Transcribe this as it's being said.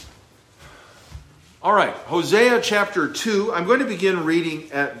All right, Hosea chapter 2. I'm going to begin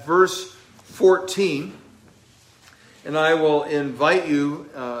reading at verse 14. And I will invite you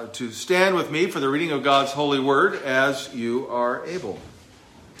to stand with me for the reading of God's holy word as you are able.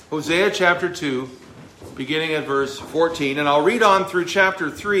 Hosea chapter 2, beginning at verse 14. And I'll read on through chapter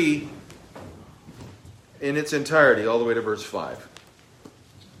 3 in its entirety, all the way to verse 5.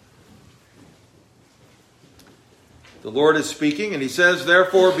 The Lord is speaking, and he says,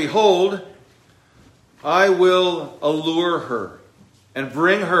 "Therefore, behold, I will allure her and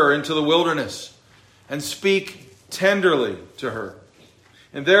bring her into the wilderness and speak tenderly to her.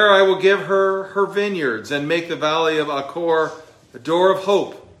 And there I will give her her vineyards and make the valley of Achor a door of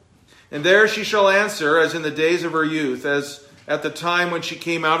hope. And there she shall answer as in the days of her youth, as at the time when she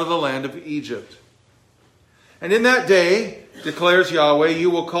came out of the land of Egypt. And in that day, declares Yahweh, you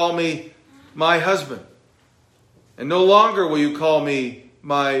will call me my husband. And no longer will you call me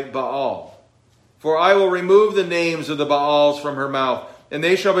my Baal. For I will remove the names of the Baals from her mouth, and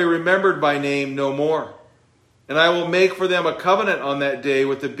they shall be remembered by name no more. And I will make for them a covenant on that day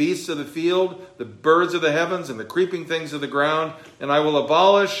with the beasts of the field, the birds of the heavens, and the creeping things of the ground. And I will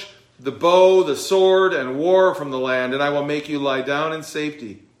abolish the bow, the sword, and war from the land, and I will make you lie down in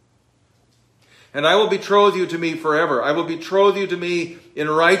safety. And I will betroth you to me forever. I will betroth you to me in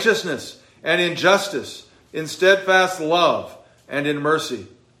righteousness and in justice, in steadfast love and in mercy.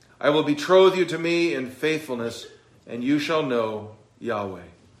 I will betroth you to me in faithfulness, and you shall know Yahweh.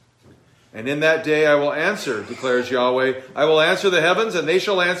 And in that day I will answer, declares Yahweh. I will answer the heavens, and they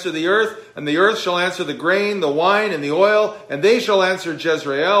shall answer the earth, and the earth shall answer the grain, the wine, and the oil, and they shall answer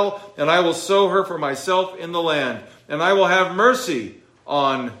Jezreel, and I will sow her for myself in the land. And I will have mercy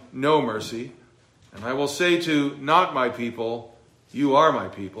on no mercy. And I will say to not my people, you are my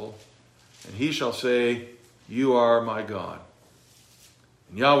people. And he shall say, you are my God.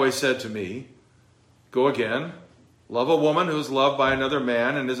 And Yahweh said to me, go again, love a woman who is loved by another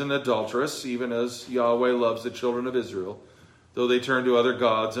man and is an adulteress, even as Yahweh loves the children of Israel, though they turn to other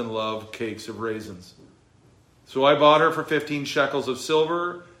gods and love cakes of raisins. So I bought her for 15 shekels of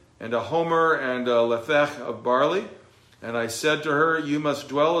silver, and a homer and a lethech of barley. And I said to her, you must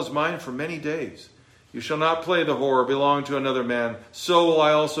dwell as mine for many days. You shall not play the whore or belong to another man. So will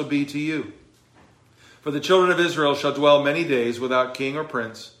I also be to you. For the children of Israel shall dwell many days without king or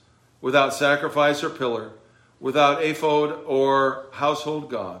prince, without sacrifice or pillar, without ephod or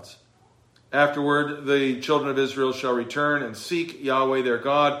household gods. Afterward, the children of Israel shall return and seek Yahweh their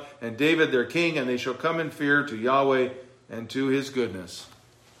God and David their king, and they shall come in fear to Yahweh and to his goodness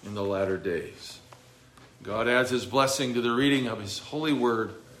in the latter days." God adds his blessing to the reading of his holy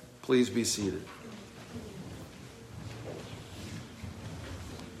word. Please be seated.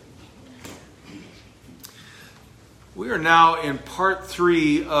 We are now in part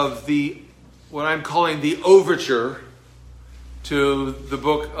 3 of what I'm calling the overture to the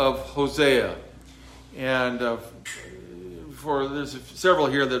book of Hosea. And there's several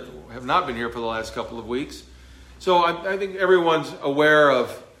here that have not been here for the last couple of weeks. So I think everyone's aware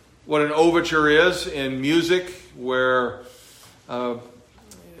of what an overture is in music, where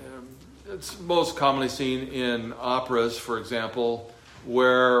it's most commonly seen in operas, for example,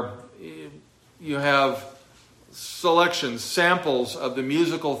 where you have selections, samples of the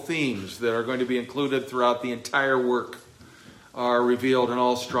musical themes that are going to be included throughout the entire work are revealed and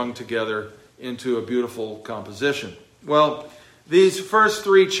all strung together into a beautiful composition. Well, these first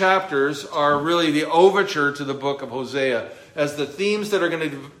 3 chapters are really the overture to the book of Hosea, as the themes that are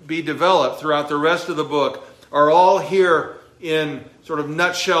going to be developed throughout the rest of the book are all here in sort of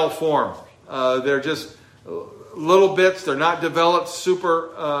nutshell form. They're just little bits. They're not developed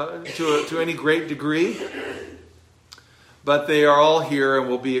to any great degree. But they are all here and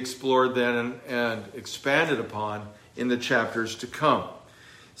will be explored then and expanded upon in the chapters to come.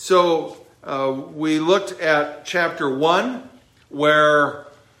 So we looked at chapter 1, where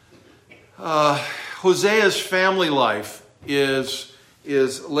Hosea's family life is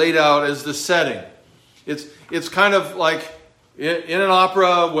laid out as the setting. It's kind of like in an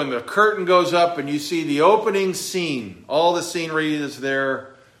opera when the curtain goes up and you see the opening scene, all the scenery is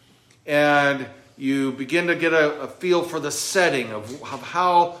there, and you begin to get a feel for the setting of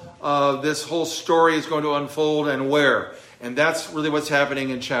how this whole story is going to unfold and where. And that's really what's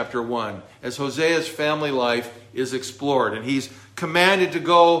happening in chapter 1, as Hosea's family life is explored. And he's commanded to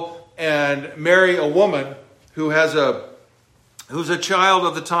go and marry a woman who's a child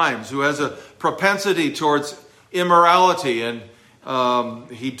of the times, who has a propensity towards immorality. And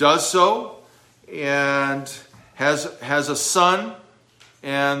he does so and has a son.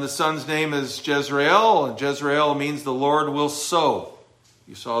 And the son's name is Jezreel, and Jezreel means the Lord will sow.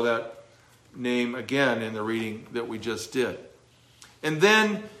 You saw that name again in the reading that we just did. And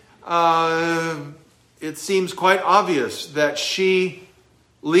then it seems quite obvious that she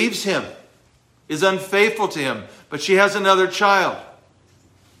leaves him, is unfaithful to him, but she has another child.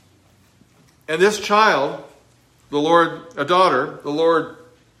 And this child, a daughter, the Lord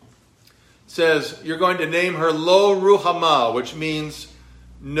says, you're going to name her Lo Ruhamah, which means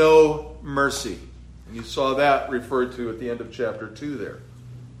no mercy. And you saw that referred to at the end of chapter 2 there.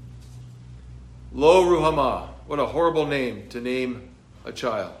 Lo Ruhamah. What a horrible name to name a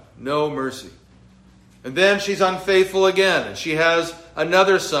child. No mercy. And then she's unfaithful again, and she has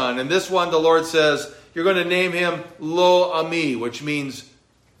another son. And this one, the Lord says, you're going to name him Lo Ami, which means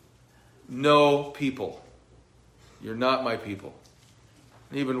no people. You're not my people.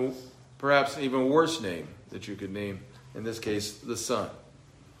 Perhaps an even worse name that you could name, in this case, the son.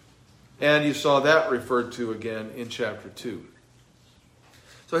 And you saw that referred to again in chapter 2.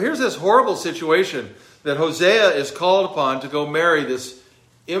 So here's this horrible situation that Hosea is called upon to go marry this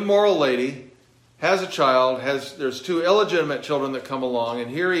immoral lady, has a child, there's 2 illegitimate children that come along, and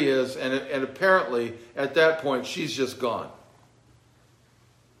here he is, and apparently at that point she's just gone.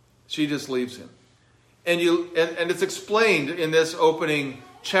 She just leaves him. And it's explained in this opening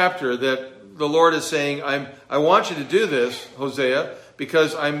chapter that the Lord is saying, I want you to do this, Hosea,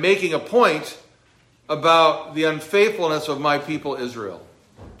 because I'm making a point about the unfaithfulness of my people Israel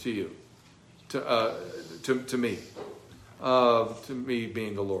to you, to me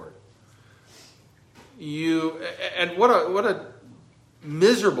being the Lord. And what a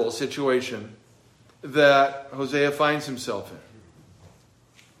miserable situation that Hosea finds himself in.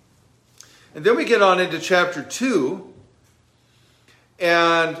 And then we get on into chapter 2,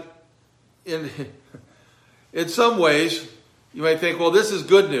 and in some ways, you might think, well, this is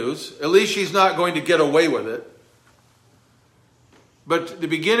good news. At least she's not going to get away with it. But the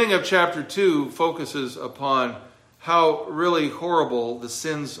beginning of chapter 2 focuses upon how really horrible the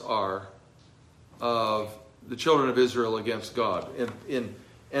sins are of the children of Israel against God.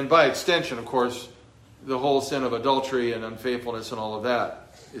 And by extension, of course, the whole sin of adultery and unfaithfulness and all of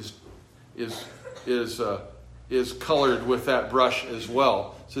that is colored with that brush as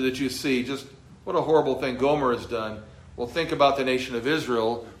well, so that you see just what a horrible thing Gomer has done. Well, think about the nation of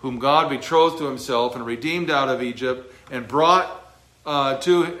Israel, whom God betrothed to himself and redeemed out of Egypt and brought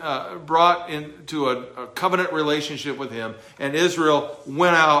into a covenant relationship with him. And Israel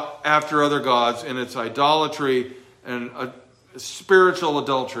went out after other gods in its idolatry and a spiritual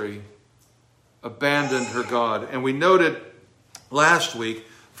adultery, abandoned her God. And we noted last week,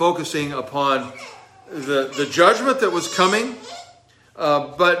 focusing upon the judgment that was coming,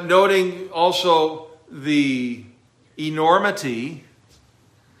 but noting also the enormity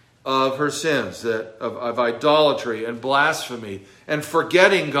of her sins, of idolatry and blasphemy and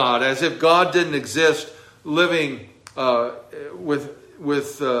forgetting God, as if God didn't exist, living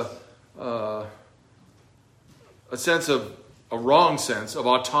with a wrong sense of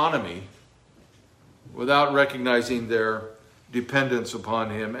autonomy, without recognizing their dependence upon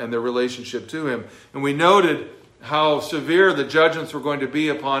him and their relationship to him. And we noted how severe the judgments were going to be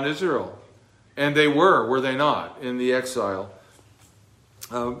upon Israel. And they were they not, in the exile.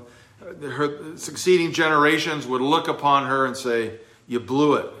 Her succeeding generations would look upon her and say, you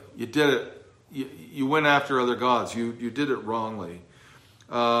blew it. You did it. You went after other gods. You did it wrongly.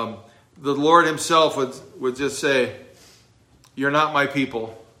 The Lord himself would just say, you're not my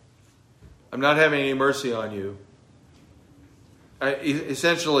people. I'm not having any mercy on you.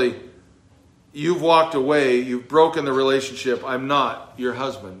 Essentially, you've walked away. You've broken the relationship. I'm not your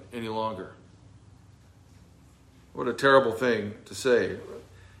husband any longer. What a terrible thing to say.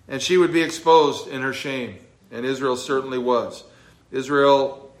 And she would be exposed in her shame. And Israel certainly was.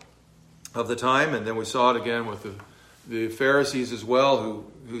 Israel of the time, and then we saw it again with the Pharisees as well,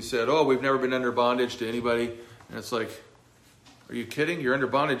 who said, oh, we've never been under bondage to anybody. And it's like, are you kidding? You're under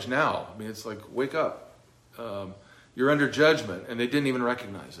bondage now. I mean, it's like, wake up. You're under judgment. And they didn't even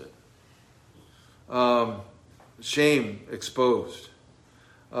recognize it. Shame exposed.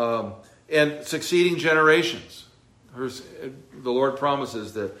 And succeeding generations. The Lord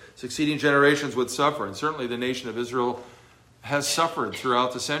promises that succeeding generations would suffer. And certainly the nation of Israel has suffered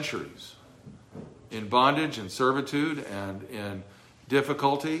throughout the centuries. In bondage and servitude and in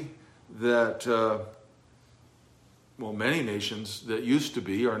difficulty that, many nations that used to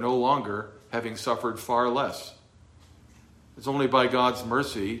be are no longer, having suffered far less. It's only by God's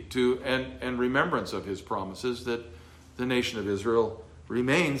mercy and remembrance of his promises that the nation of Israel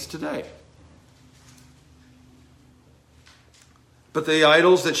remains today. But the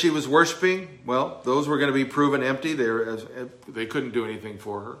idols that she was worshiping, those were going to be proven empty. They couldn't do anything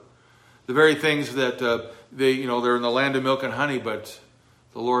for her. The very things that they're in the land of milk and honey, but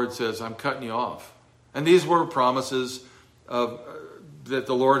the Lord says, I'm cutting you off. And these were promises that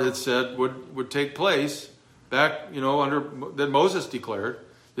the Lord had said would take place back, that Moses declared,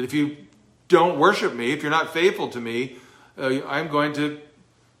 that if you don't worship me, if you're not faithful to me, I'm going to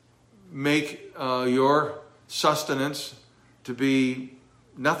make your sustenance to be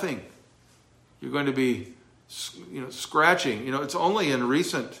nothing. You're going to be, scratching. It's only in the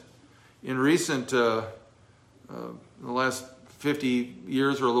last 50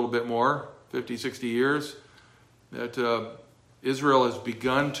 years or a little bit more, 50, 60 years, that Israel has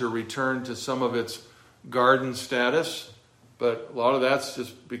begun to return to some of its garden status, but a lot of that's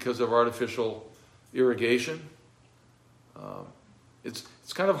just because of artificial irrigation.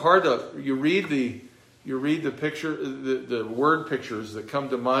 It's kind of hard to you read the picture, the word pictures that come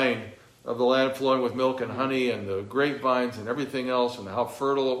to mind of the land flowing with milk and honey and the grapevines and everything else and how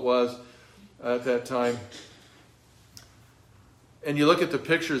fertile it was at that time. And you look at the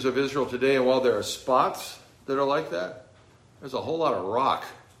pictures of Israel today, and while there are spots that are like that, there's a whole lot of rock.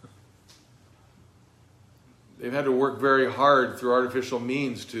 They've had to work very hard through artificial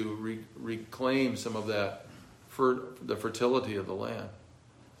means to reclaim some of that the fertility of the land.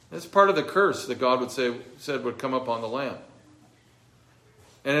 It's part of the curse that God said would come upon the land.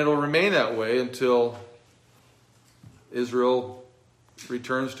 And it'll remain that way until Israel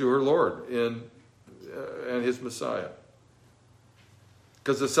returns to her Lord and his Messiah.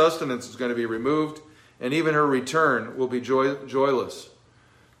 Because the sustenance is going to be removed, and even her return will be joyless.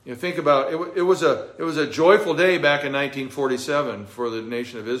 Think about it. It was a joyful day back in 1947 for the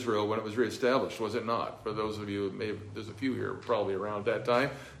nation of Israel when it was reestablished, was it not? For those of you, there's a few here probably around that time,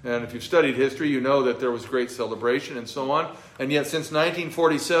 and if you've studied history, you know that there was great celebration and so on. And yet, since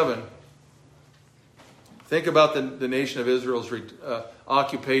 1947, think about the nation of Israel's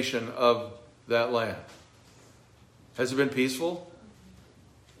occupation of that land. Has it been peaceful?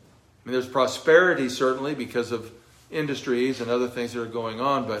 I mean, there's prosperity certainly because of industries and other things that are going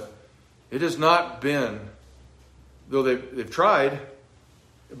on, but it has not been, though they've tried,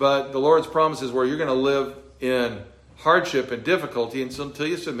 but the Lord's promises where you're going to live in hardship and difficulty until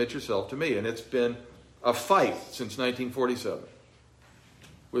you submit yourself to me. And it's been a fight since 1947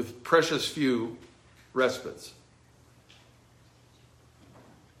 with precious few respites.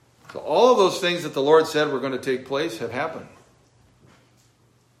 So all of those things that the Lord said were going to take place have happened.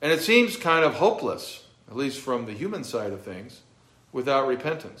 And it seems kind of hopeless, at least from the human side of things, without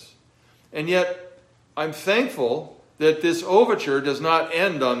repentance. And yet, I'm thankful that this overture does not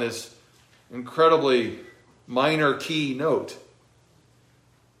end on this incredibly minor key note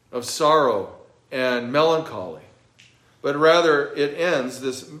of sorrow and melancholy, but rather it ends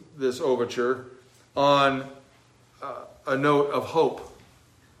this overture on a note of hope,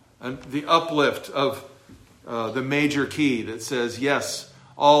 and the uplift of the major key that says, yes,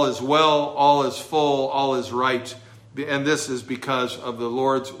 all is well, all is full, all is right. And this is because of the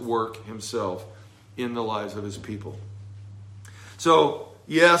Lord's work himself in the lives of his people. So,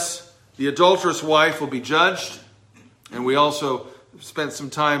 yes, the adulterous wife will be judged. And we also spent some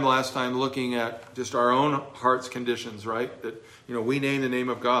time last time looking at just our own heart's conditions, right? That, we name the name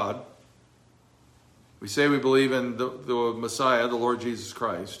of God. We say we believe in the Messiah, the Lord Jesus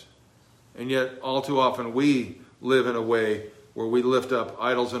Christ. And yet, all too often, we live in a way where we lift up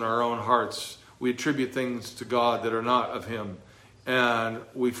idols in our own hearts. We attribute things to God that are not of him, and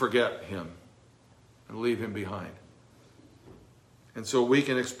we forget him and leave him behind. And so we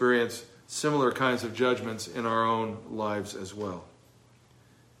can experience similar kinds of judgments in our own lives as well.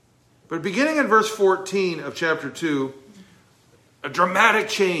 But beginning in verse 14 of chapter 2, a dramatic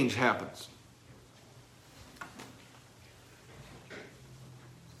change happens.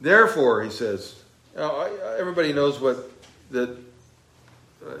 Therefore, he says, everybody knows what that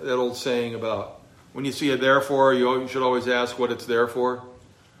old saying about when you see a therefore, you should always ask what it's there for.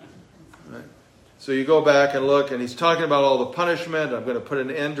 Right? So you go back and look, and he's talking about all the punishment. I'm going to put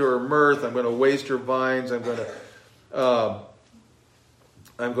an end to her mirth. I'm going to waste her vines. I'm going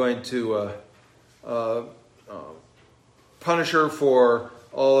to punish her for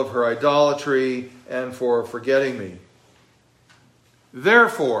all of her idolatry and for forgetting me.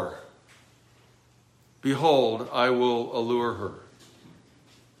 Therefore, behold, I will allure her.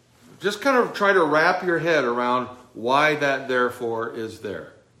 Just kind of try to wrap your head around why that therefore is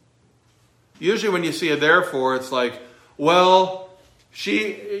there. Usually when you see a therefore, it's like, well,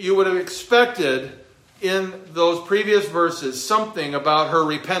 you would have expected in those previous verses something about her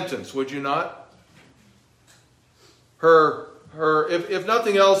repentance, would you not? If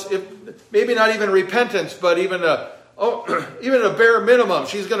nothing else, maybe not even repentance, but even a even at a bare minimum,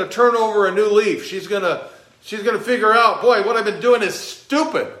 she's going to turn over a new leaf. She's going to figure out, boy, what I've been doing is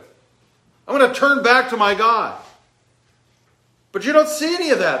stupid. I'm going to turn back to my God. But you don't see any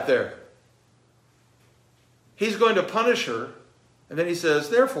of that there. He's going to punish her, and then he says,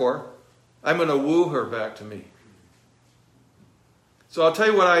 therefore, I'm going to woo her back to me. So I'll tell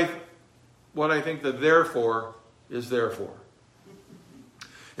you what I think the therefore is there for.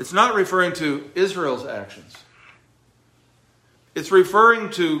 It's not referring to Israel's actions. It's referring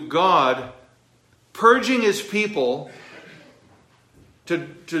to God purging his people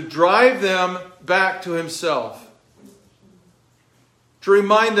to drive them back to himself, to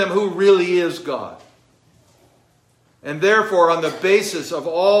remind them who really is God. And therefore, on the basis of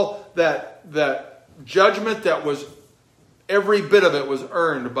all that judgment that was, every bit of it was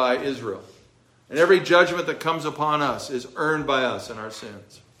earned by Israel. And every judgment that comes upon us is earned by us in our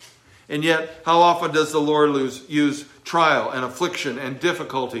sins. And yet, how often does the Lord use trial and affliction and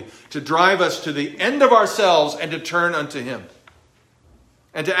difficulty to drive us to the end of ourselves and to turn unto him?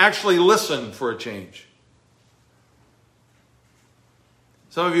 And to actually listen for a change.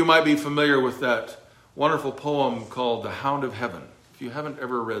 Some of you might be familiar with that wonderful poem called The Hound of Heaven. If you haven't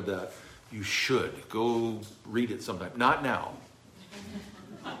ever read that, you should. Go read it sometime. Not now.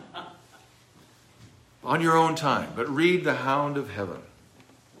 On your own time. But read The Hound of Heaven.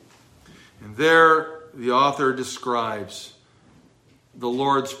 And there the author describes the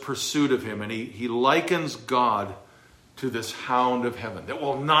Lord's pursuit of him. And he likens God to this hound of heaven that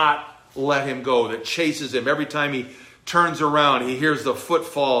will not let him go, that chases him. Every time he turns around, he hears the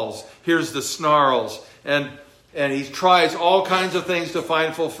footfalls, hears the snarls, and he tries all kinds of things to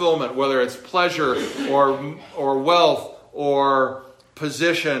find fulfillment, whether it's pleasure or wealth or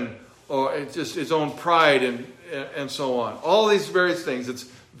position or it's just his own pride and so on. All these various things. It's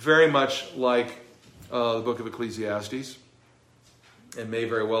very much like the book of Ecclesiastes, and may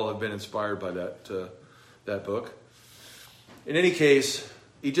very well have been inspired by that book. In any case,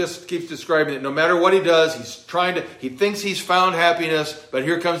 he just keeps describing it. No matter what he does, he thinks he's found happiness, but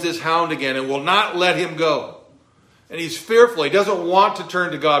here comes this hound again and will not let him go. And he's fearful. He doesn't want to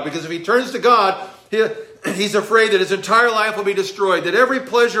turn to God, because if he turns to God, he's afraid that his entire life will be destroyed, that every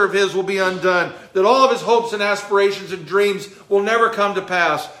pleasure of his will be undone, that all of his hopes and aspirations and dreams will never come to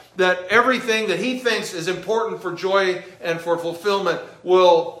pass, that everything that he thinks is important for joy and for fulfillment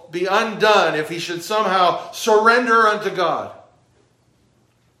will be undone if he should somehow surrender unto God.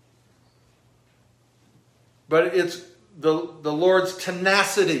 But it's the Lord's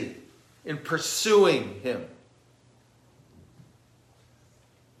tenacity in pursuing him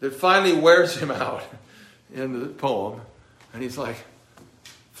that finally wears him out in the poem. And he's like,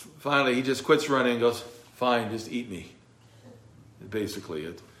 finally he just quits running and goes, fine, just eat me. Basically,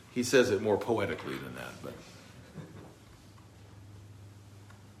 he says it more poetically than that. But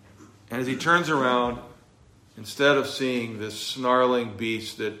and as he turns around, instead of seeing this snarling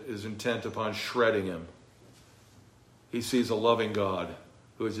beast that is intent upon shredding him, he sees a loving God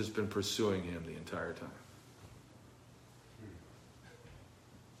who has just been pursuing him the entire time.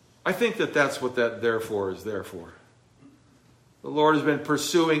 I think that's what that therefore is there for. The Lord has been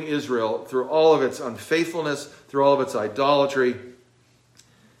pursuing Israel through all of its unfaithfulness, through all of its idolatry,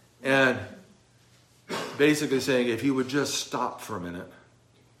 and basically saying, if you would just stop for a minute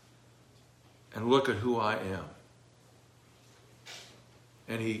and look at who I am.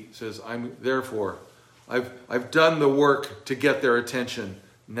 And he says, I've done the work to get their attention.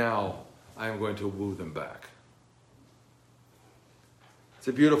 Now I am going to woo them back. It's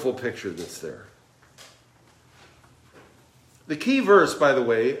a beautiful picture that's there. The key verse, by the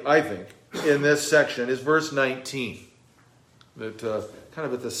way, I think, in this section is verse 19. That kind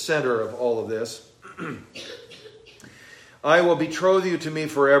of at the center of all of this. I will betroth you to me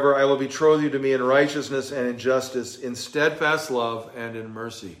forever. I will betroth you to me in righteousness and in justice, in steadfast love and in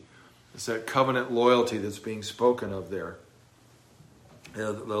mercy. It's that covenant loyalty that's being spoken of there.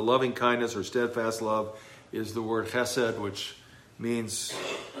 The loving kindness or steadfast love is the word chesed, which means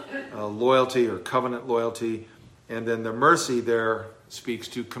loyalty or covenant loyalty. And then the mercy there speaks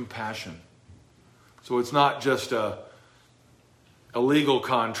to compassion. So it's not just a legal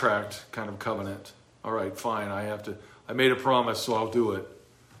contract kind of covenant. All right, fine, I made a promise, so I'll do it.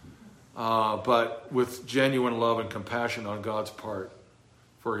 But with genuine love and compassion on God's part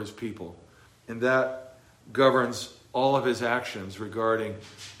for his people. And that governs all of his actions regarding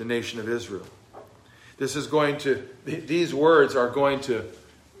the nation of Israel. These words are going to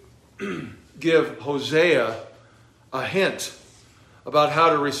give Hosea a hint about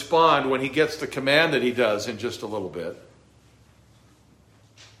how to respond when he gets the command that he does in just a little bit.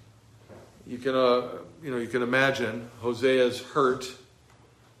 You can you can imagine Hosea's hurt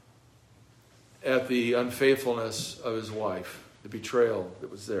at the unfaithfulness of his wife, the betrayal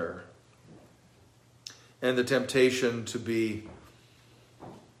that was there, and the temptation to be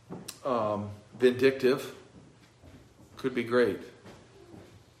vindictive could be great.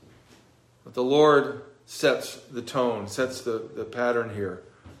 But the Lord sets the tone, sets the pattern here.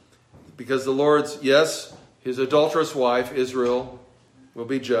 Because the Lord's, yes, his adulterous wife, Israel, will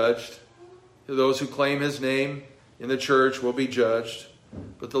be judged. Those who claim his name in the church will be judged.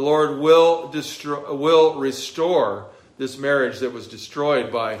 But the Lord will restore this marriage that was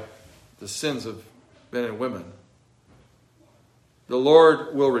destroyed by the sins of men and women. The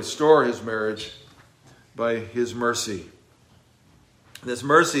Lord will restore his marriage by his mercy. This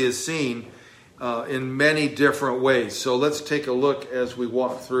mercy is seen in many different ways. So let's take a look as we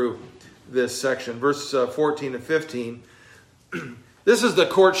walk through this section. Verse 14 and 15. This is the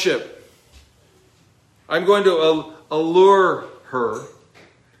courtship. I'm going to allure her,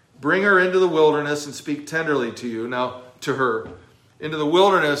 bring her into the wilderness and speak tenderly to you. Now, to her. Into the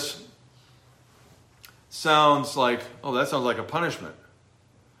wilderness sounds like, that sounds like a punishment.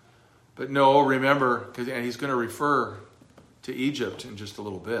 But no, remember, and he's going to refer to Egypt in just a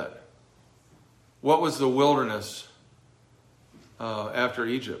little bit. What was the wilderness after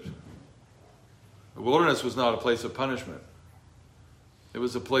Egypt? The wilderness was not a place of punishment. It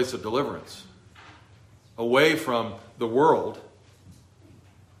was a place of deliverance. Away from the world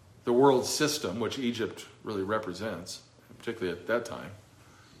system, which Egypt really represents, particularly at that time.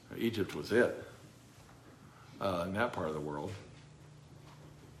 Egypt was it in that part of the world.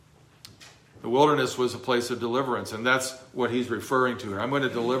 The wilderness was a place of deliverance, and that's what he's referring to here. I'm going to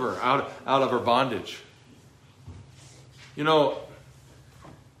deliver out of her bondage.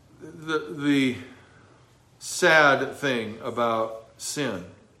 The sad thing about sin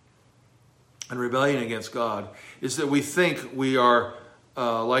and rebellion against God is that we think we are,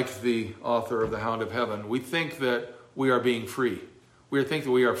 like the author of The Hound of Heaven, we think that we are being free. We think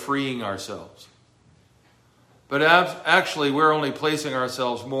that we are freeing ourselves. But actually, we're only placing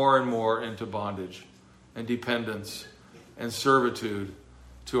ourselves more and more into bondage and dependence and servitude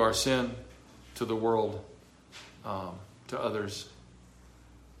to our sin, to the world, to others.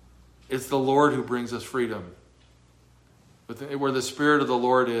 It's the Lord who brings us freedom. But where the Spirit of the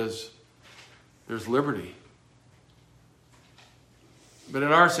Lord is, there's liberty. But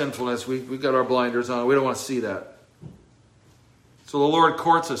in our sinfulness, we've got our blinders on. We don't want to see that. So the Lord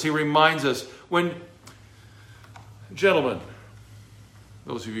courts us. He reminds us when... Gentlemen,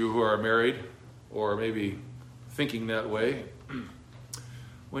 those of you who are married or maybe thinking that way,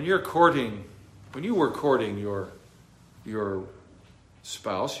 when you were courting your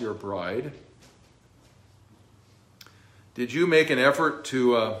spouse, your bride, did you make an effort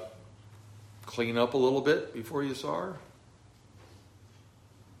to clean up a little bit before you saw her?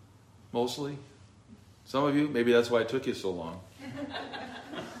 Mostly? Some of you, maybe that's why it took you so long.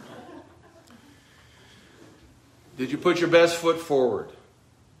 Did you put your best foot forward?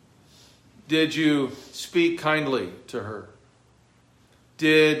 Did you speak kindly to her?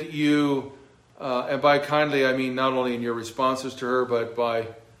 Did you, and by kindly I mean not only in your responses to her, but by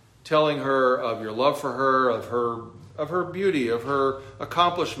telling her of your love for her, of her beauty, of her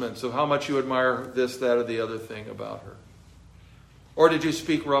accomplishments, of how much you admire this, that, or the other thing about her? Or did you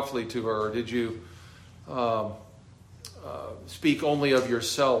speak roughly to her? Or did you speak only of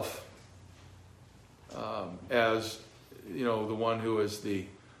yourself? As the one who is the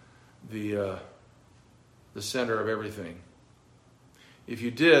center of everything. If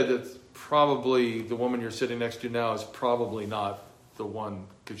you did, that's probably the woman you're sitting next to now is probably not the one,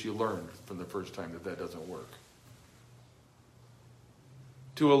 because you learned from the first time that doesn't work.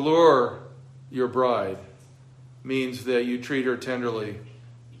 To allure your bride means that you treat her tenderly.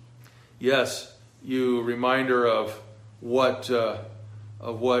 Yes, you remind her of what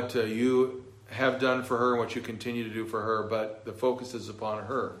you have done for her and what you continue to do for her, but the focus is upon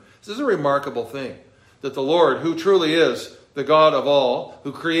her. This is a remarkable thing, that the Lord, who truly is the God of all,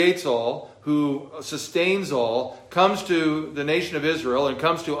 who creates all, who sustains all, comes to the nation of Israel and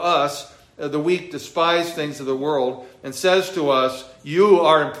comes to us, the weak, despised things of the world, and says to us, you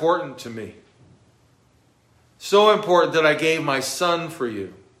are important to me. So important that I gave my son for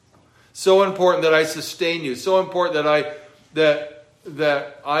you. So important that I sustain you. So important that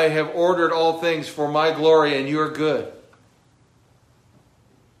I have ordered all things for my glory and your good.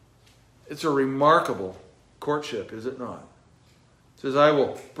 It's a remarkable courtship, is it not? It says, I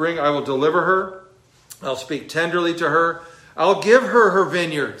will deliver her. I'll speak tenderly to her. I'll give her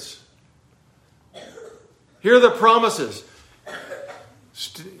vineyards. Here are the promises.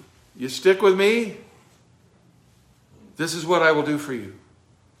 You stick with me, This is what I will do for you.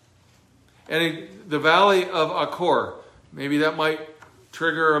 And in the valley of Achor, maybe that might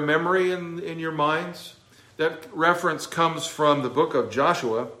trigger a memory in your minds. That reference comes from the book of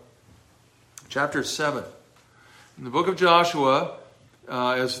Joshua, chapter 7. In the book of Joshua,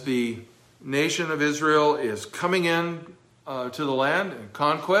 as the nation of Israel is coming in to the land in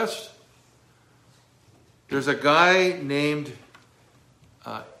conquest, there's a guy named,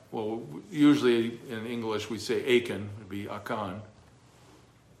 usually in English we say Achan, it would be Achan.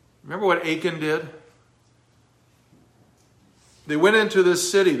 Remember what Achan did? They went into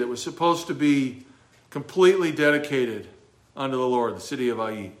this city that was supposed to be completely dedicated unto the Lord, the city of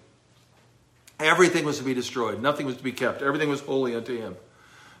Ai. Everything was to be destroyed. Nothing was to be kept. Everything was holy unto him,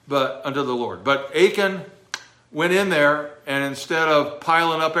 but unto the Lord. But Achan went in there, and instead of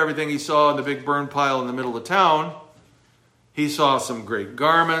piling up everything he saw in the big burn pile in the middle of town, he saw some great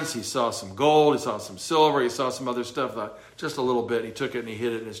garments, he saw some gold, he saw some silver, he saw some other stuff, just a little bit. He took it and he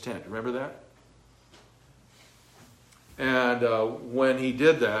hid it in his tent. Remember that? And when he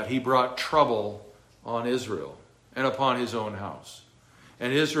did that, he brought trouble on Israel and upon his own house.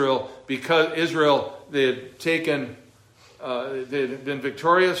 And Israel, because Israel, they had taken, they had been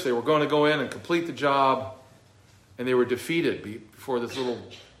victorious, they were going to go in and complete the job, and they were defeated before this little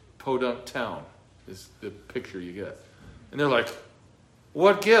podunk town, is the picture you get. And they're like,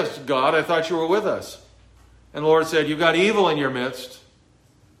 what gives, God? I thought you were with us. And the Lord said, you've got evil in your midst.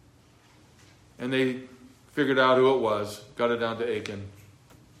 And they figured out who it was, got it down to Achan.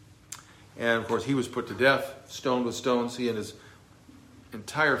 And of course, he was put to death, stoned with stones, he and his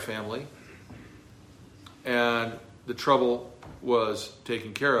entire family. And the trouble was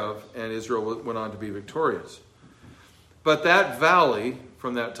taken care of, and Israel went on to be victorious. But that valley,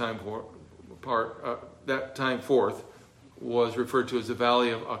 from that time forth, was referred to as the valley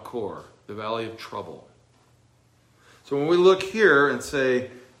of Achor, the valley of trouble. So when we look here and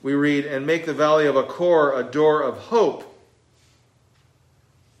say, we read, and make the valley of Achor a door of hope.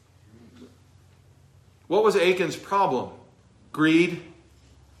 What was Achan's problem? Greed?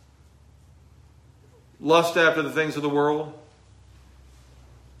 Lust after the things of the world?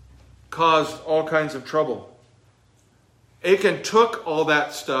 Caused all kinds of trouble. Achan took all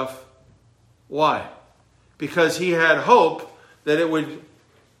that stuff. Why? Because he had hope that it would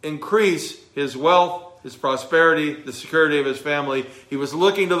increase his wealth, his prosperity, the security of his family. He was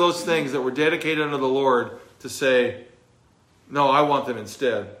looking to those things that were dedicated unto the Lord to say, no, I want them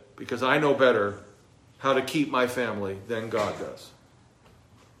instead, because I know better how to keep my family than God does.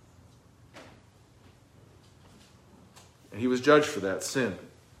 And he was judged for that sin.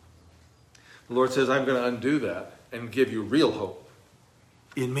 The Lord says, I'm going to undo that and give you real hope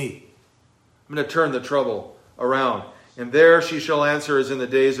in me. I'm going to turn the trouble around. And there she shall answer as in the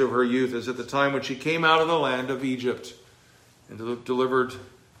days of her youth, as at the time when she came out of the land of Egypt and delivered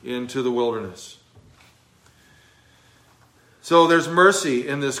into the wilderness. So there's mercy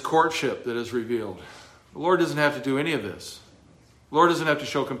in this courtship that is revealed. The Lord doesn't have to do any of this. The Lord doesn't have to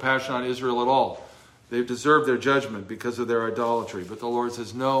show compassion on Israel at all. They've deserved their judgment because of their idolatry. But the Lord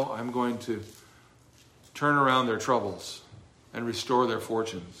says, no, I'm going to turn around their troubles and restore their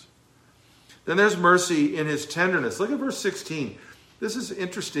fortunes. Then there's mercy in his tenderness. Look at verse 16. This is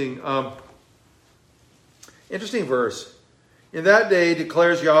interesting. Interesting verse. In that day,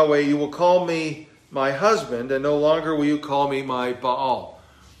 declares Yahweh, you will call me my husband, and no longer will you call me my Baal.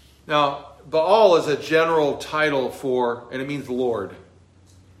 Now, Baal is a general title for, and it means Lord.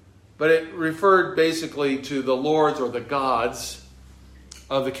 But it referred basically to the lords or the gods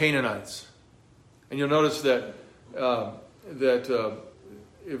of the Canaanites. And you'll notice that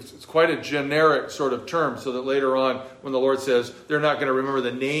it's quite a generic sort of term, so that later on, when the Lord says they're not going to remember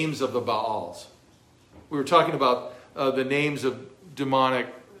the names of the Baals. We were talking about the names of demonic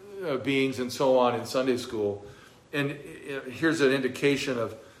beings and so on in Sunday school. And here's an indication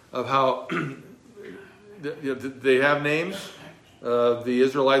of how they have names. The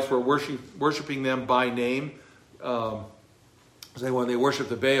Israelites were worshiping them by name. When they worship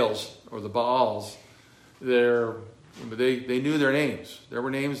the Baals or the Baals, they knew their names. There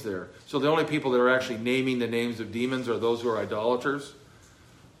were names there. So the only people that are actually naming the names of demons are those who are idolaters,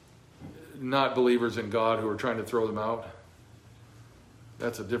 not believers in God who are trying to throw them out.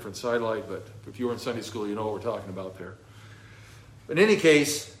 That's a different sidelight, but if you were in Sunday school, you know what we're talking about there. But in any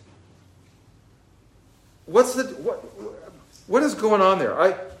case, what is going on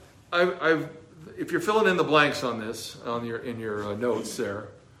there? If you're filling in the blanks on this, in your notes there,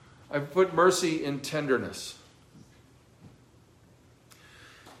 I've put mercy in tenderness.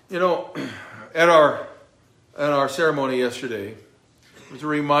 You know, at our ceremony yesterday, it was a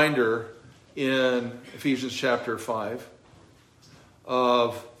reminder in Ephesians chapter 5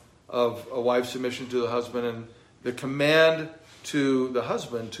 of a wife's submission to the husband and the command to the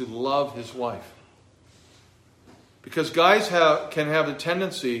husband to love his wife. Because guys can have a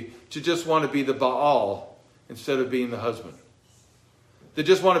tendency to just want to be the Baal instead of being the husband. They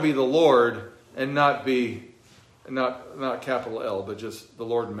just want to be the Lord and not be, not capital L, but just the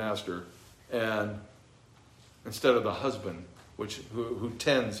Lord and Master, and instead of the husband, who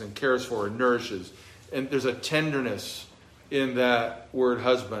tends and cares for and nourishes. And there's a tenderness in that word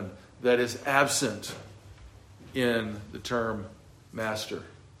husband that is absent in the term master.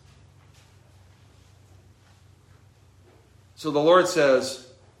 So the Lord says,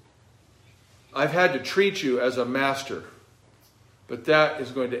 I've had to treat you as a master, but that is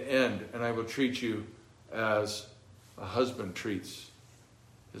going to end, and I will treat you as a husband treats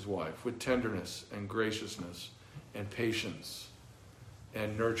his wife, with tenderness and graciousness and patience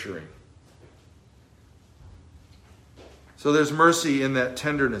and nurturing. So there's mercy in that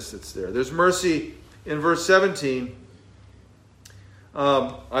tenderness that's there. There's mercy in verse 17.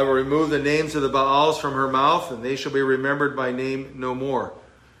 I will remove the names of the Baals from her mouth, and they shall be remembered by name no more.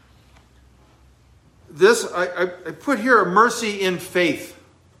 This, I put here a mercy in faith.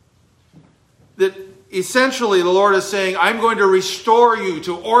 That essentially the Lord is saying, I'm going to restore you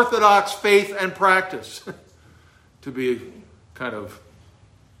to orthodox faith and practice. To be kind of,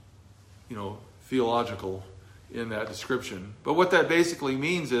 theological in that description. But what that basically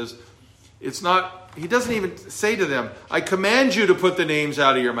means is, it's not, he doesn't even say to them, I command you to put the names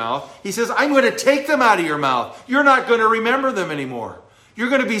out of your mouth. He says, I'm going to take them out of your mouth. You're not going to remember them anymore. You're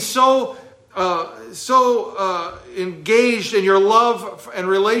going to be so engaged in your love and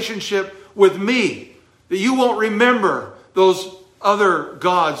relationship with me that you won't remember those other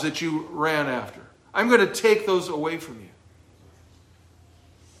gods that you ran after. I'm going to take those away from you.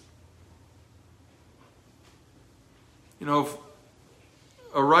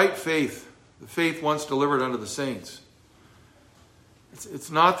 A right faith, the faith once delivered unto the saints, it's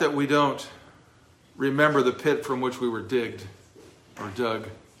not that we don't remember the pit from which we were dug.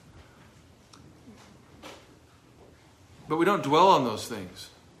 But we don't dwell on those things.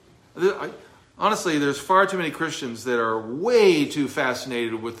 Honestly, there's far too many Christians that are way too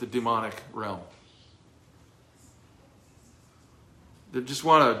fascinated with the demonic realm. They just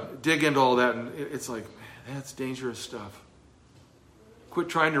want to dig into all that, and it's like, man, that's dangerous stuff. Quit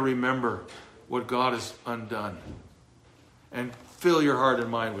trying to remember what God has undone and fill your heart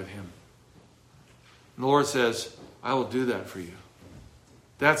and mind with Him. And the Lord says, I will do that for you.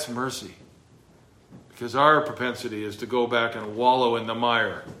 That's mercy. Because our propensity is to go back and wallow in the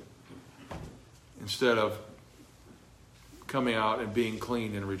mire instead of coming out and being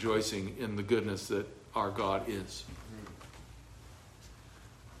clean and rejoicing in the goodness that our God is.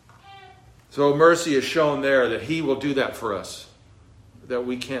 So mercy is shown there that He will do that for us, that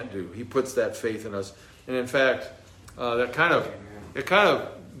we can't do. He puts that faith in us. And in fact, it kind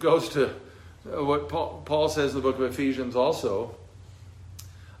of goes to what Paul says in the book of Ephesians also,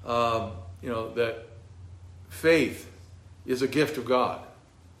 that faith is a gift of God.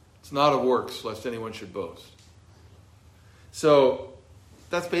 It's not of works, lest anyone should boast. So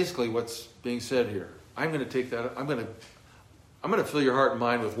that's basically what's being said here. I'm going to take that. I'm going to fill your heart and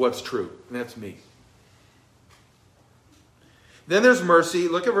mind with what's true, and that's me. Then there's mercy.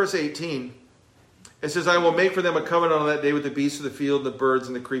 Look at verse 18. It says, I will make for them a covenant on that day with the beasts of the field, the birds,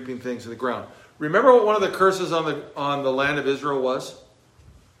 and the creeping things of the ground. Remember what one of the curses on the land of Israel was?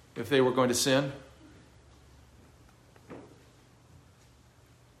 If they were going to sin?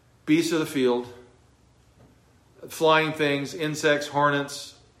 Beasts of the field, flying things, insects,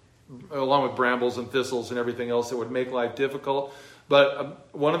 hornets, along with brambles and thistles and everything else that would make life difficult.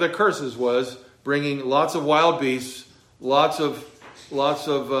 But one of the curses was bringing lots of wild beasts, lots of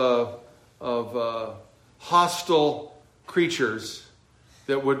hostile creatures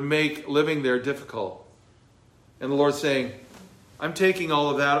that would make living there difficult. And the Lord's saying, I'm taking all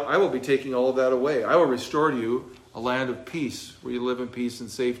of that. I will be taking all of that away. I will restore to you a land of peace where you live in peace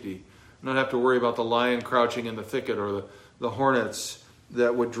and safety. Not have to worry about the lion crouching in the thicket or the hornets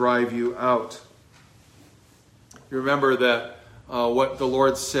that would drive you out. You remember that what the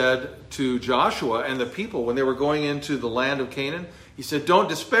Lord said to Joshua and the people when they were going into the land of Canaan? He said, don't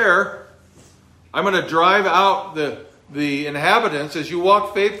despair. I'm going to drive out the inhabitants as you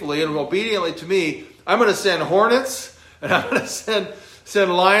walk faithfully and obediently to me. I'm going to send hornets, and I'm going to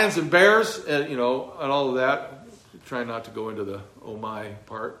send lions and bears, and all of that. Try not to go into the oh my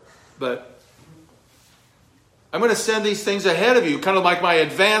part. But I'm going to send these things ahead of you, kind of like my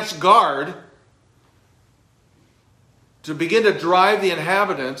advance guard. to begin to drive the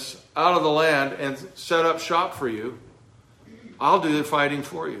inhabitants out of the land and set up shop for you. I'll do the fighting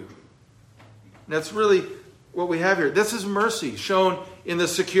for you. And that's really what we have here. This is mercy shown in the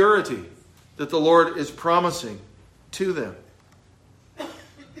security that the Lord is promising to them. You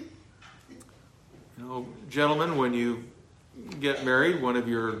know, gentlemen, when you get married, one of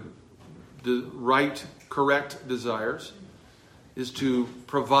your correct desires is to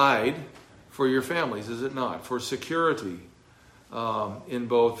provide for your families, is it not? For security in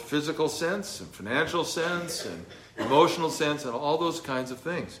both physical sense and financial sense and emotional sense and all those kinds of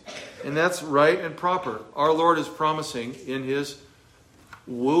things. And that's right and proper. Our Lord is promising in his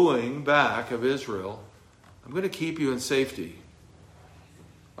wooing back of Israel, I'm going to keep you in safety.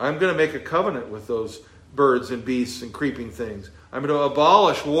 I'm going to make a covenant with those birds and beasts and creeping things. I'm going to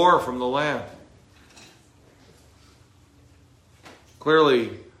abolish war from the land.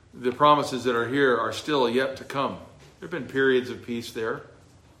 Clearly, the promises that are here are still yet to come. There have been periods of peace there.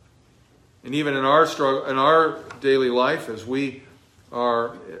 And even in our struggle, in our daily life, as we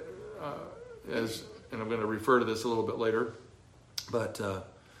are, and I'm going to refer to this a little bit later, but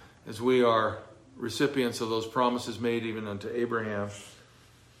as we are recipients of those promises made even unto Abraham,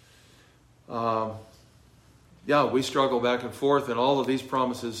 we struggle back and forth, and all of these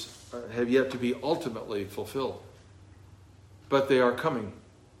promises have yet to be ultimately fulfilled. But they are coming.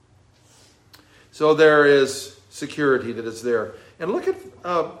 So there is security that is there. And look at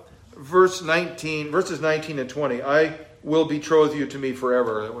verses 19 and 20. I will betroth you to me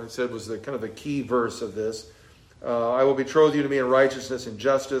forever. What I said was kind of the key verse of this. I will betroth you to me in righteousness and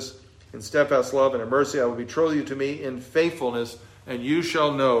justice, in steadfast love and in mercy. I will betroth you to me in faithfulness, and you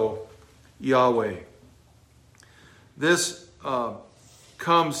shall know Yahweh. This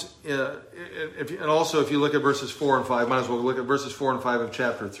comes, and also if you look at verses 4 and 5, might as well look at verses 4 and 5 of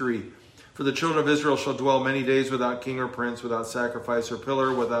chapter 3. For the children of Israel shall dwell many days without king or prince, without sacrifice or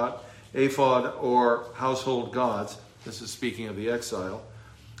pillar, without ephod or household gods. This is speaking of the exile.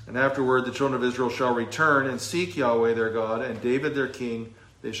 And afterward the children of Israel shall return and seek Yahweh their God, and David their king.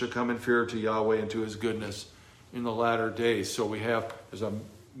 They shall come in fear to Yahweh and to his goodness in the latter days. So there's a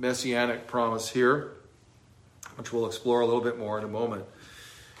messianic promise here, which we'll explore a little bit more in a moment.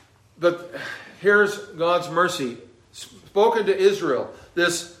 But here's God's mercy spoken to Israel.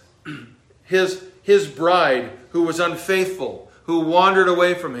 His bride who was unfaithful, who wandered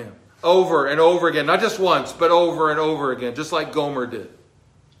away from him over and over again. Not just once, but over and over again, just like Gomer did.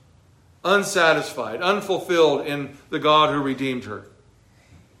 Unsatisfied, unfulfilled in the God who redeemed her.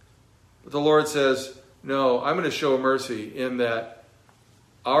 But the Lord says, no, I'm going to show mercy in that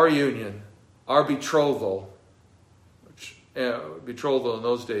our union, our betrothal, betrothal in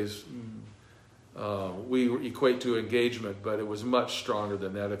those days, we equate to engagement, but it was much stronger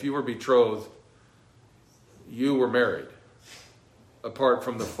than that. If you were betrothed, you were married. Apart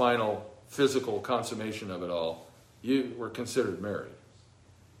from the final physical consummation of it all, you were considered married.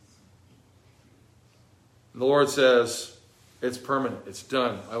 The Lord says, it's permanent, it's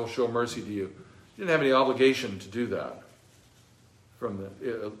done. I will show mercy to you. He didn't have any obligation to do that.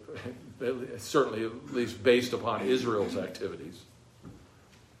 Certainly at least based upon Israel's activities.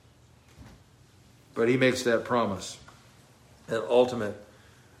 But he makes that promise, that ultimate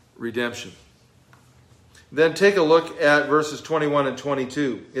redemption. Then take a look at verses 21 and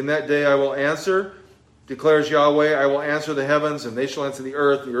 22. In that day I will answer, declares Yahweh, I will answer the heavens, and they shall answer the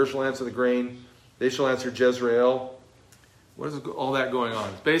earth shall answer the grain, they shall answer Jezreel. What is all that going on?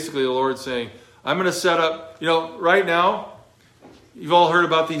 It's basically the Lord saying, I'm going to set up, right now, you've all heard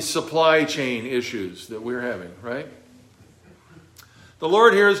about these supply chain issues that we're having, right? The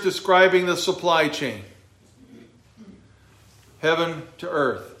Lord here is describing the supply chain. Heaven to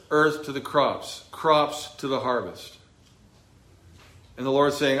earth, earth to the crops, crops to the harvest. And the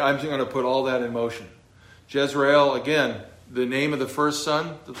Lord's saying, I'm going to put all that in motion. Jezreel, again, the name of the first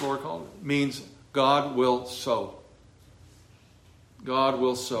son that the Lord called it, means God will sow. God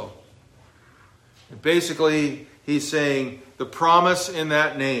will sow. And basically, he's saying the promise in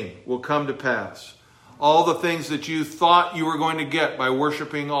that name will come to pass. All the things that you thought you were going to get by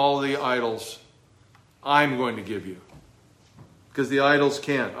worshiping all the idols, I'm going to give you. Because the idols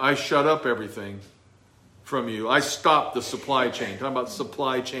can't. I shut up everything from you. I stopped the supply chain. Talking about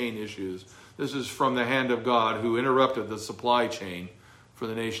supply chain issues. This is from the hand of God who interrupted the supply chain for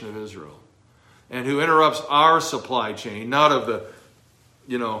the nation of Israel. And who interrupts our supply chain, not of the,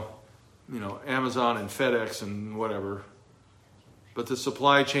 Amazon and FedEx and whatever, but the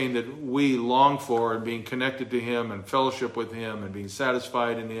supply chain that we long for and being connected to him and fellowship with him and being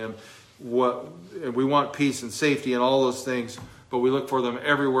satisfied in him. We want peace and safety and all those things, but we look for them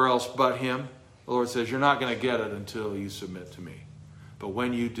everywhere else but him. The Lord says, you're not going to get it until you submit to me. But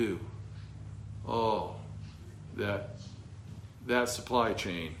when you do, that supply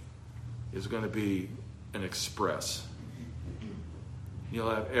chain is going to be an express.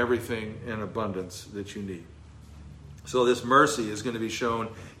 You'll have everything in abundance that you need. So this mercy is going to be shown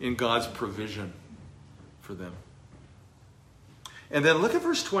in God's provision for them. And then look at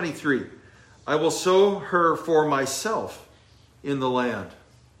verse 23. I will sow her for myself in the land.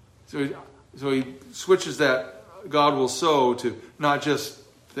 So he switches that God will sow to not just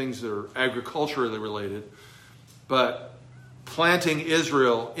things that are agriculturally related, but planting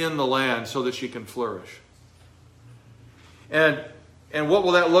Israel in the land so that she can flourish. And what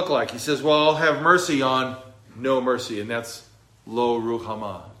will that look like? He says, well, I'll have mercy on no mercy, and that's lo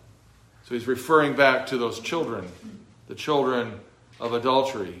ruhama. So he's referring back to those children, the children of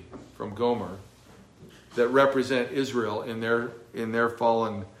adultery from Gomer, that represent Israel in their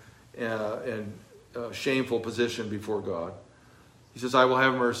fallen and shameful position before God. He says, I will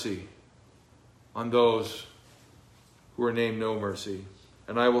have mercy on those who are named no mercy,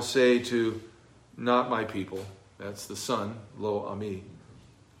 and I will say to not my people, that's the son, lo ami,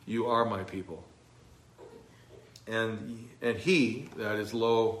 you are my people. And he, that is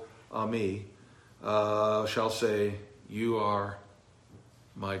lo ami, shall say, you are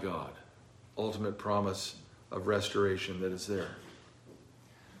my God. Ultimate promise of restoration that is there.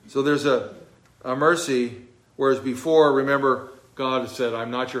 So there's a mercy, whereas before, remember, God said,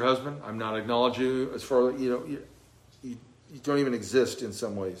 I'm not your husband. I'm not acknowledging you. As far as, you don't even exist in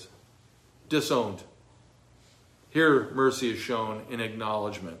some ways. Disowned. Here, mercy is shown in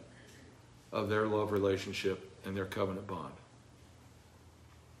acknowledgement of their love relationship and their covenant bond.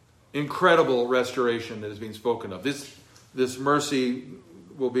 Incredible restoration that is being spoken of. This mercy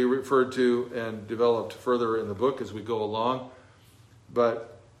will be referred to and developed further in the book as we go along. But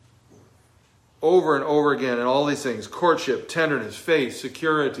over and over again in all these things, courtship, tenderness, faith,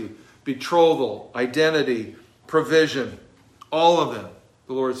 security, betrothal, identity, provision, all of them,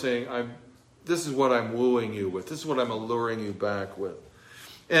 the Lord is saying, this is what I'm wooing you with. This is what I'm alluring you back with.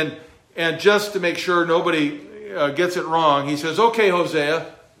 And just to make sure nobody gets it wrong, he says, okay,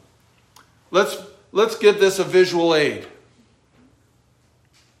 Hosea, let's get this a visual aid.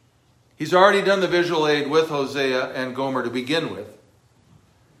 He's already done the visual aid with Hosea and Gomer to begin with.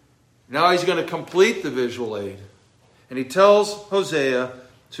 Now he's going to complete the visual aid. And he tells Hosea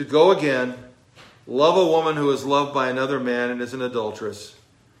to go again, love a woman who is loved by another man and is an adulteress,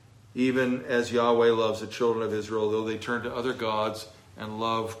 even as Yahweh loves the children of Israel, though they turn to other gods and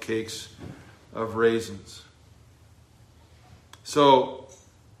love cakes of raisins. So,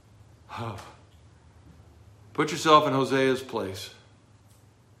 put yourself in Hosea's place.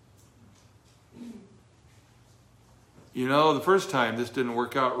 You know, the first time this didn't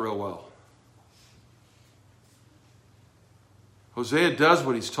work out real well. Hosea does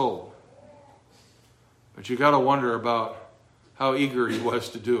what he's told. But you got to wonder about how eager he was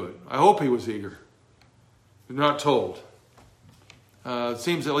to do it. I hope he was eager. He's not told. It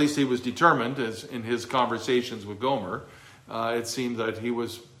seems at least he was determined, as in his conversations with Gomer. It seemed that he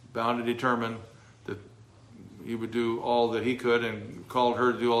was bound to determine that he would do all that he could and called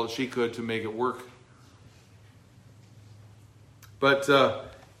her to do all that she could to make it work. But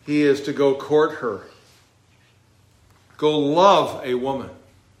he is to go court her. Go love a woman.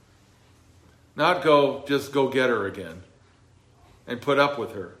 Not just go get her again and put up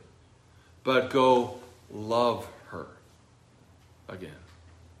with her. But go love her again.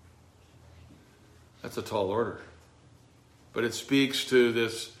 That's a tall order. But it speaks to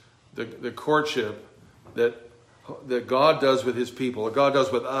the courtship that God does with his people, that God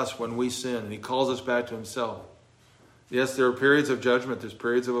does with us when we sin, and he calls us back to himself. Yes, there are periods of judgment, there's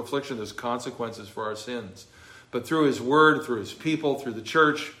periods of affliction, there's consequences for our sins. But through his word, through his people, through the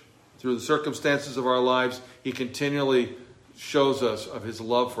church, through the circumstances of our lives, he continually shows us of his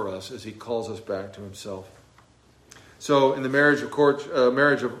love for us as he calls us back to himself. So in the marriage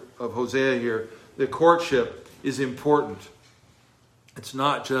of Hosea here, the courtship is important. It's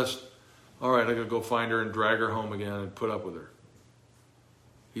not just, all right, I got to go find her and drag her home again and put up with her.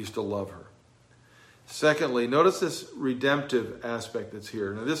 He's to love her. Secondly, notice this redemptive aspect that's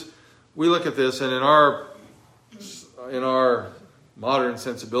here. Now we look at this, and in our modern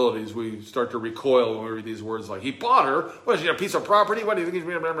sensibilities, we start to recoil when we read these words like, he bought her? What is she, a piece of property? What do you think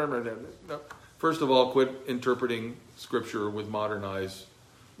he's... No. First of all, quit interpreting Scripture with modern eyes.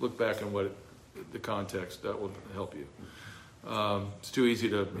 Look back on the context. That will help you. It's too easy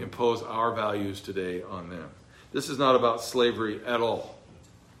to impose our values today on them. This is not about slavery at all.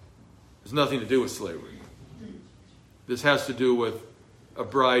 There's nothing to do with slavery. This has to do with a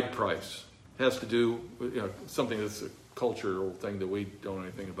bride price. has to do with something that's a cultural thing that we don't know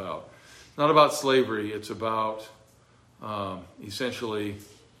anything about. It's not about slavery. It's about essentially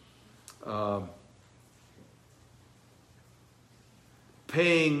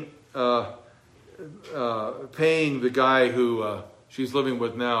paying the guy who she's living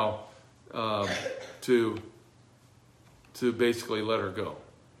with now to basically let her go.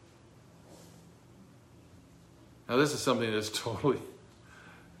 Now, this is something that's totally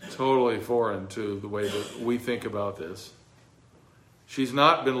foreign to the way that we think about this. She's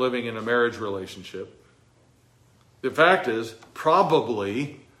not been living in a marriage relationship. The fact is,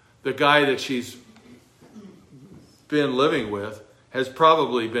 probably the guy that she's been living with has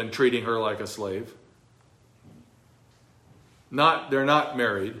probably been treating her like a slave. They're not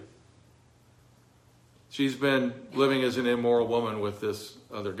married. She's been living as an immoral woman with this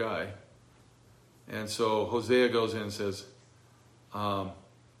other guy. And so Hosea goes in and says,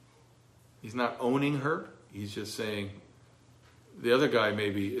 he's not owning her. He's just saying the other guy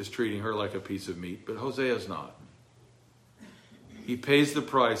maybe is treating her like a piece of meat, but Hosea's not. He pays the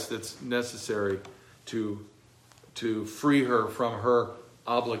price that's necessary to free her from her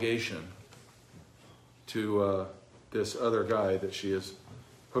obligation to this other guy that she has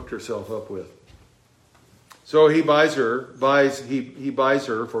hooked herself up with. So he buys her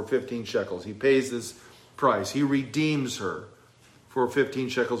for 15 shekels. He pays this price. He redeems her for 15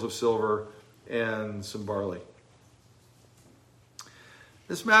 shekels of silver and some barley.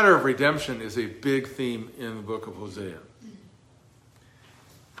 This matter of redemption is a big theme in the book of Hosea.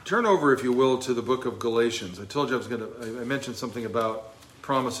 Turn over, if you will, to the book of Galatians. I told you I mentioned something about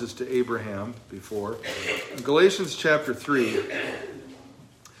promises to Abraham before. In Galatians chapter 3,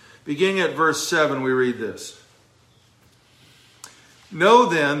 beginning at verse 7, we read this. Know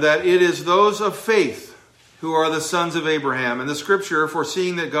then that it is those of faith who are the sons of Abraham. And the scripture,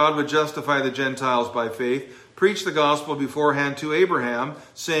 foreseeing that God would justify the Gentiles by faith, preached the gospel beforehand to Abraham,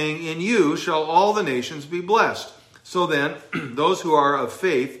 saying, in you shall all the nations be blessed. So then, those who are of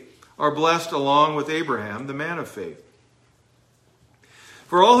faith are blessed along with Abraham, the man of faith.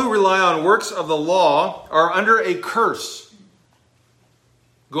 For all who rely on works of the law are under a curse.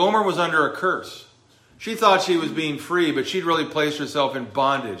 Gomer was under a curse. She thought she was being free, but she'd really placed herself in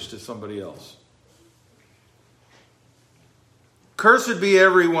bondage to somebody else. Cursed be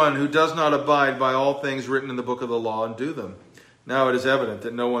everyone who does not abide by all things written in the book of the law and do them. Now it is evident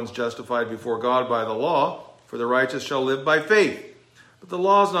that no one's justified before God by the law, for the righteous shall live by faith. But the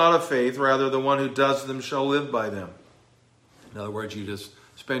law is not of faith, rather the one who does them shall live by them. In other words, you just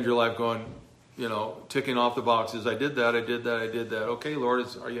spend your life going, ticking off the boxes. I did that, I did that, I did that. Okay, Lord,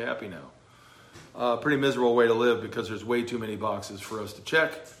 are you happy now? Pretty miserable way to live because there's way too many boxes for us to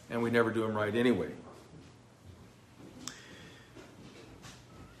check, and we never do them right anyway.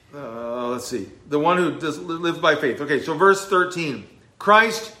 Let's see. The one who lives by faith. Okay, so verse 13.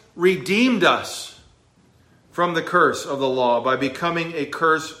 Christ redeemed us from the curse of the law by becoming a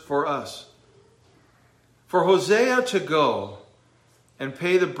curse for us. For Hosea to go and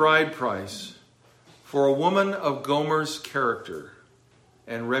pay the bride price for a woman of Gomer's character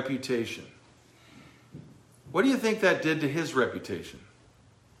and reputation, what do you think that did to his reputation?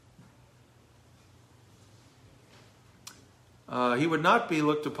 He would not be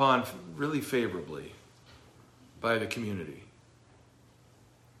looked upon really favorably by the community.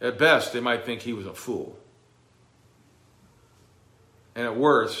 At best, they might think he was a fool. And at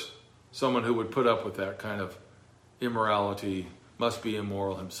worst, someone who would put up with that kind of immorality must be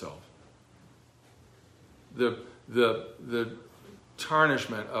immoral himself. The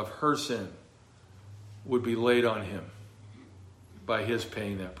tarnishment of her sin would be laid on him by his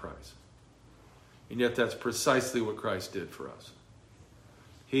paying that price. And yet that's precisely what Christ did for us.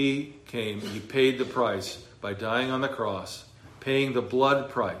 He came, he paid the price by dying on the cross, paying the blood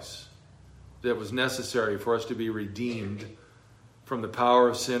price that was necessary for us to be redeemed from the power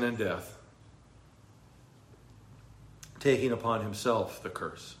of sin and death, taking upon himself the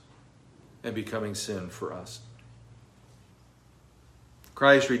curse and becoming sin for us.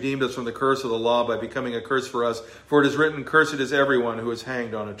 Christ redeemed us from the curse of the law by becoming a curse for us. For it is written, cursed is everyone who is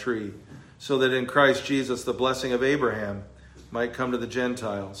hanged on a tree, so that in Christ Jesus the blessing of Abraham might come to the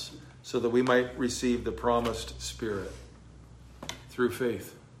Gentiles, so that we might receive the promised Spirit through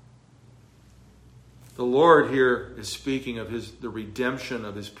faith. The Lord here is speaking of the redemption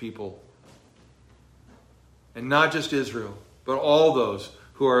of his people. And not just Israel, but all those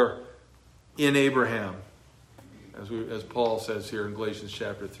who are in Abraham, as Paul says here in Galatians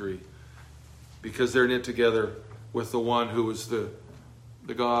chapter 3, because they're knit together with the one who was the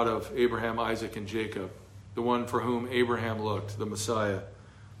God of Abraham, Isaac, and Jacob, the one for whom Abraham looked, the Messiah.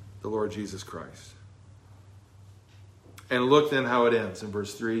 the Lord Jesus Christ. And look then how it ends in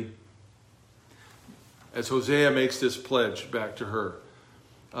verse 3. As Hosea makes this pledge back to her,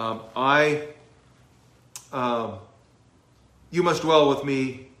 you must dwell with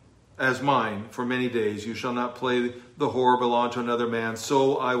me as mine for many days. You shall not play the whore, belong to another man.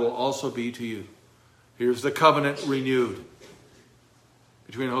 So I will also be to you. Here's the covenant renewed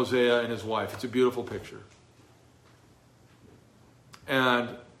between Hosea and his wife. It's a beautiful picture. And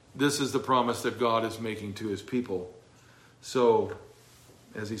this is the promise that God is making to his people. So,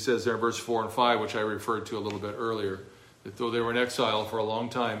 as he says there in verse 4 and 5, which I referred to a little bit earlier, that though they were in exile for a long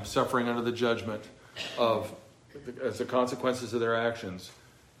time, suffering under the judgment as the consequences of their actions,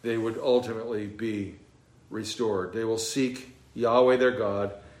 they would ultimately be restored. They will seek Yahweh their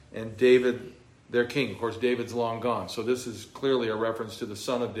God and David their king. Of course, David's long gone. So this is clearly a reference to the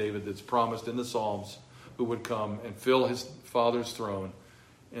son of David that's promised in the Psalms, who would come and fill his father's throne.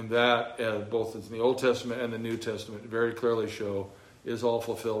 And that, both in the Old Testament and the New Testament, very clearly show is all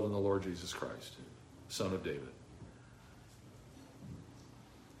fulfilled in the Lord Jesus Christ, son of David.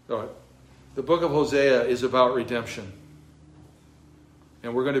 All right. The book of Hosea is about redemption.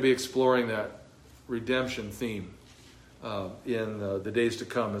 And we're going to be exploring that redemption theme in the days to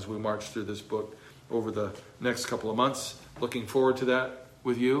come as we march through this book over the next couple of months. Looking forward to that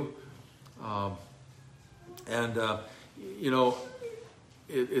with you.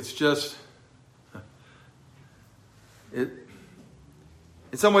 It's just, in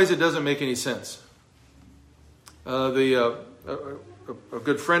some ways it doesn't make any sense. A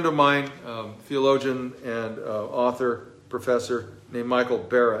good friend of mine, theologian and author, professor named Michael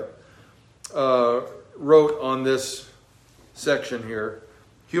Barrett, wrote on this section here,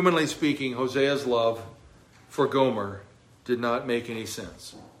 humanly speaking, Hosea's love for Gomer did not make any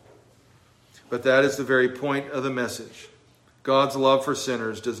sense. But that is the very point of the message. God's love for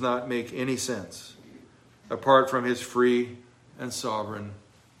sinners does not make any sense apart from his free and sovereign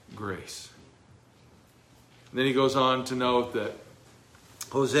grace. And then he goes on to note that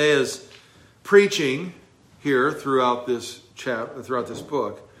Hosea's preaching here throughout this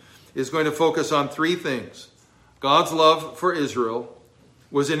book is going to focus on three things. God's love for Israel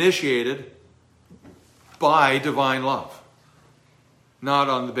was initiated by divine love, not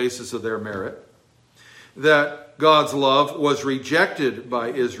on the basis of their merit. That God's love was rejected by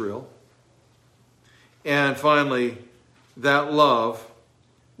Israel. And finally, that love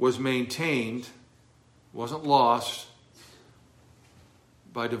was maintained, wasn't lost,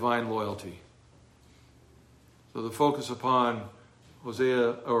 by divine loyalty. So the focus upon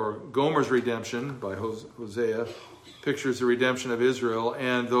Hosea, or Gomer's redemption by Hosea, pictures the redemption of Israel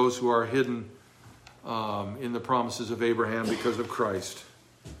and those who are hidden in the promises of Abraham because of Christ.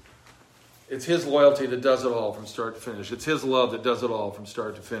 It's his loyalty that does it all from start to finish. It's his love that does it all from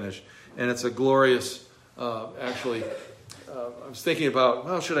start to finish. And it's a glorious, I was thinking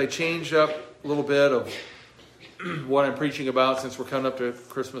about, should I change up a little bit of what I'm preaching about since we're coming up to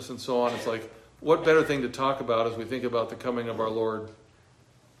Christmas and so on? It's like, what better thing to talk about as we think about the coming of our Lord,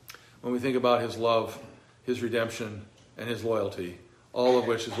 when we think about his love, his redemption, and his loyalty, all of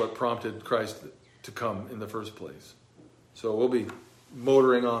which is what prompted Christ to come in the first place. So we'll be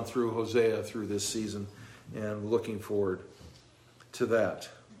motoring on through Hosea through this season and looking forward to that.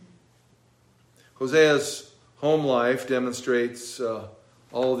 Hosea's home life demonstrates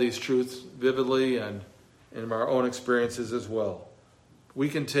all of these truths vividly and in our own experiences as well. We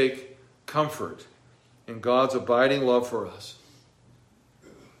can take comfort in God's abiding love for us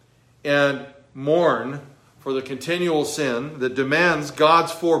and mourn for the continual sin that demands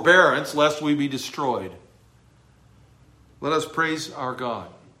God's forbearance lest we be destroyed. Let us praise our God,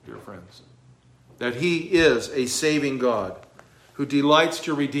 dear friends, that he is a saving God who delights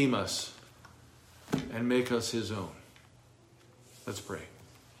to redeem us and make us his own. Let's pray.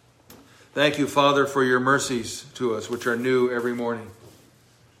 Thank you, Father, for your mercies to us, which are new every morning.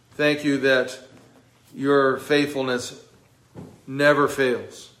 Thank you that your faithfulness never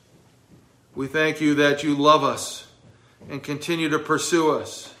fails. We thank you that you love us and continue to pursue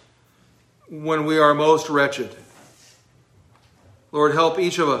us when we are most wretched. Lord, help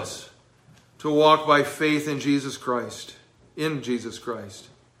each of us to walk by faith in Jesus Christ,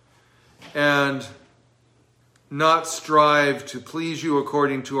 and not strive to please you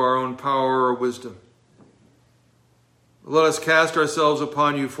according to our own power or wisdom. Let us cast ourselves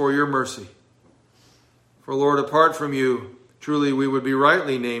upon you for your mercy. For, Lord, apart from you, truly we would be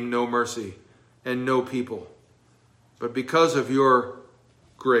rightly named no mercy and no people. But because of your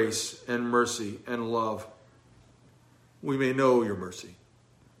grace and mercy and love, we may know your mercy,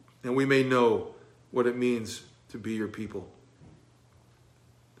 and we may know what it means to be your people.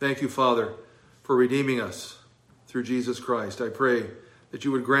 Thank you, Father, for redeeming us through Jesus Christ. I pray that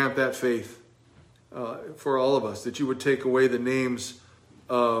you would grant that faith for all of us, that you would take away the names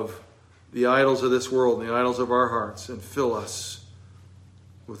of the idols of this world and the idols of our hearts and fill us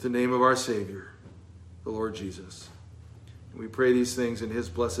with the name of our Savior, the Lord Jesus. And we pray these things in his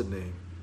blessed name.